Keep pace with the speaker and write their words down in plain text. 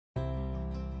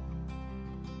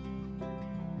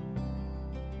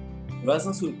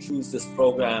Residents who choose this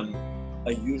program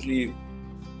are usually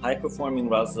high-performing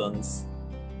residents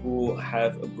who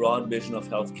have a broad vision of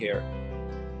healthcare.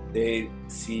 They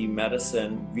see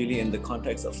medicine really in the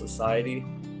context of society.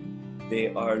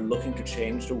 They are looking to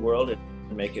change the world and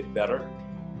make it better,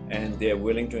 and they're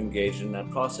willing to engage in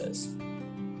that process.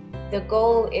 The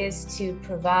goal is to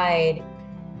provide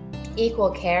equal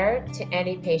care to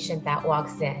any patient that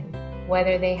walks in,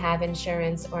 whether they have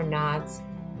insurance or not,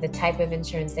 the type of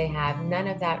insurance they have, none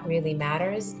of that really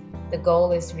matters. The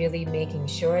goal is really making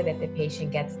sure that the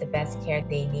patient gets the best care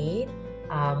they need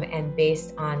and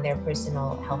based on their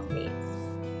personal health needs.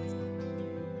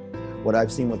 What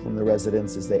I've seen within the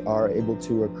residents is they are able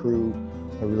to accrue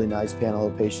a really nice panel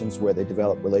of patients where they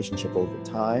develop relationship over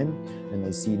time, and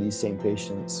they see these same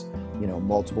patients,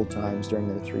 multiple times during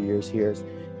their 3 years here.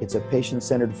 It's a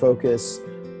patient-centered focus,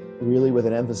 really with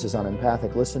an emphasis on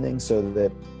empathic listening so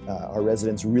that our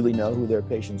residents really know who their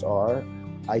patients are.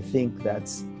 I think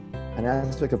that's an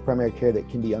aspect of primary care that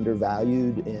can be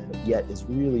undervalued and yet is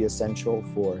really essential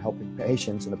for helping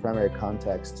patients in the primary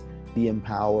context be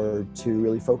empowered to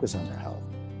really focus on their health.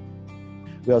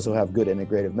 We also have good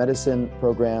integrative medicine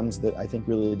programs that I think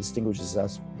really distinguishes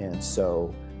us, and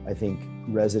so I think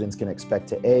residents can expect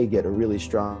to get a really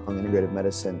strong integrative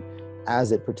medicine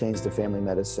as it pertains to family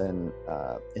medicine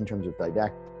in terms of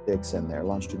didactics and their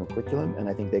longitudinal curriculum, and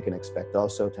I think they can expect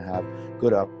also to have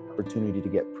good opportunity to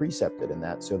get precepted in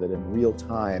that so that in real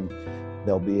time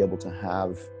they'll be able to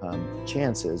have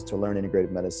chances to learn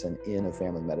integrative medicine in a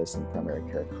family medicine primary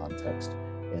care context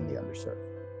in the underserved.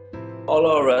 All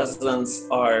our residents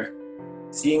are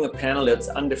seeing a panel that's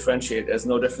undifferentiated. There's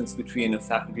no difference between a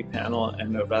faculty panel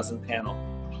and a resident panel.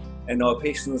 And our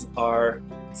patients are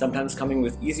sometimes coming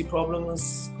with easy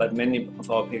problems, but many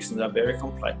of our patients are very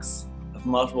complex, have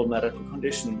multiple medical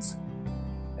conditions.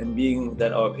 And being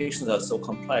that our patients are so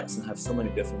complex and have so many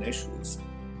different issues,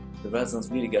 the residents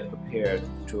really get prepared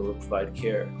to provide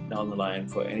care down the line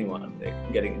for anyone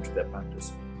getting into their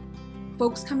practice.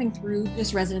 Folks coming through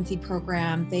this residency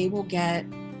program, they will get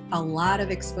a lot of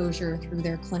exposure through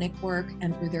their clinic work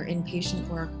and through their inpatient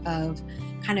work of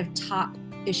kind of top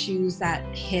issues that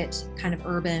hit kind of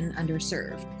urban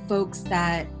underserved. Folks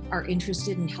that are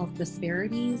interested in health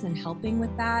disparities and helping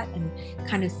with that and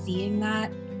kind of seeing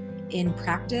that in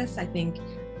practice, I think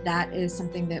that is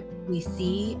something that we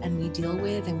see and we deal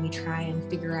with and we try and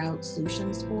figure out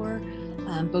solutions for,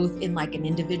 both in like an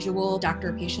individual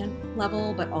doctor-patient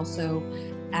level, but also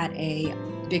at a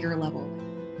bigger level.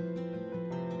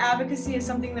 Advocacy is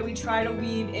something that we try to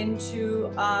weave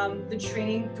into the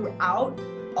training throughout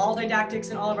all didactics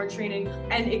and all of our training,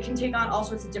 and it can take on all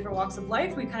sorts of different walks of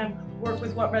life. We kind of work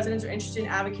with what residents are interested in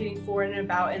advocating for and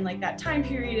about in like that time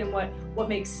period and what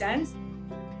makes sense.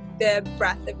 The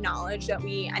breadth of knowledge that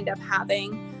we end up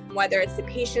having, whether it's the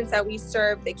patients that we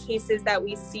serve, the cases that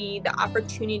we see, the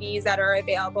opportunities that are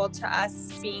available to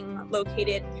us being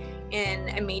located in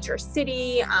a major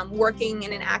city, working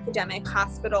in an academic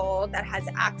hospital that has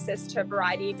access to a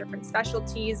variety of different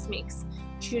specialties makes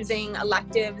choosing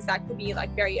electives that could be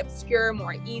like very obscure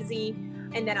more easy.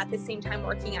 And then at the same time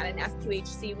working at an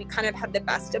FQHC, we kind of have the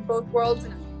best of both worlds.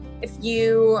 And if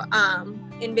you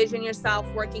envision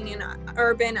yourself working in an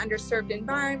urban underserved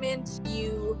environment,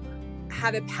 you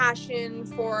have a passion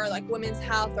for like women's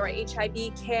health or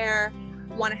HIV care,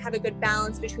 want to have a good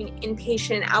balance between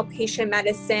inpatient and outpatient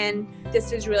medicine,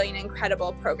 this is really an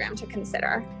incredible program to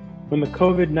consider. When the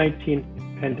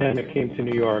COVID-19 pandemic came to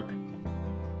New York,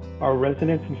 our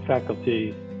residents and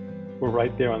faculty were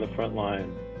right there on the front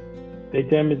line. They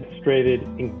demonstrated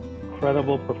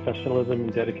incredible professionalism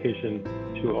and dedication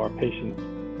to our patients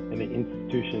and the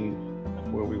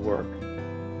institutions where we work.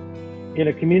 In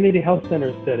a community health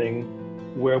center setting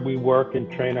where we work and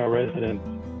train our residents,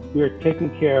 we are taking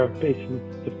care of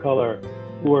patients of color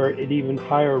who are at even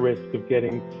higher risk of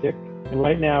getting sick. And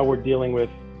right now we're dealing with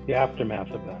the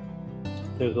aftermath of that.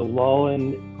 There's a lull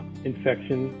in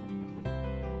infections,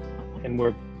 and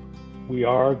we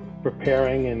are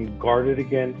preparing and guarded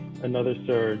against another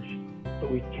surge,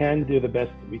 but we can do the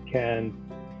best that we can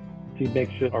to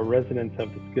make sure our residents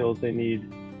have the skills they need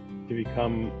to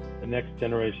become the next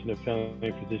generation of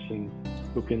family physicians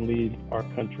who can lead our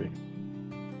country.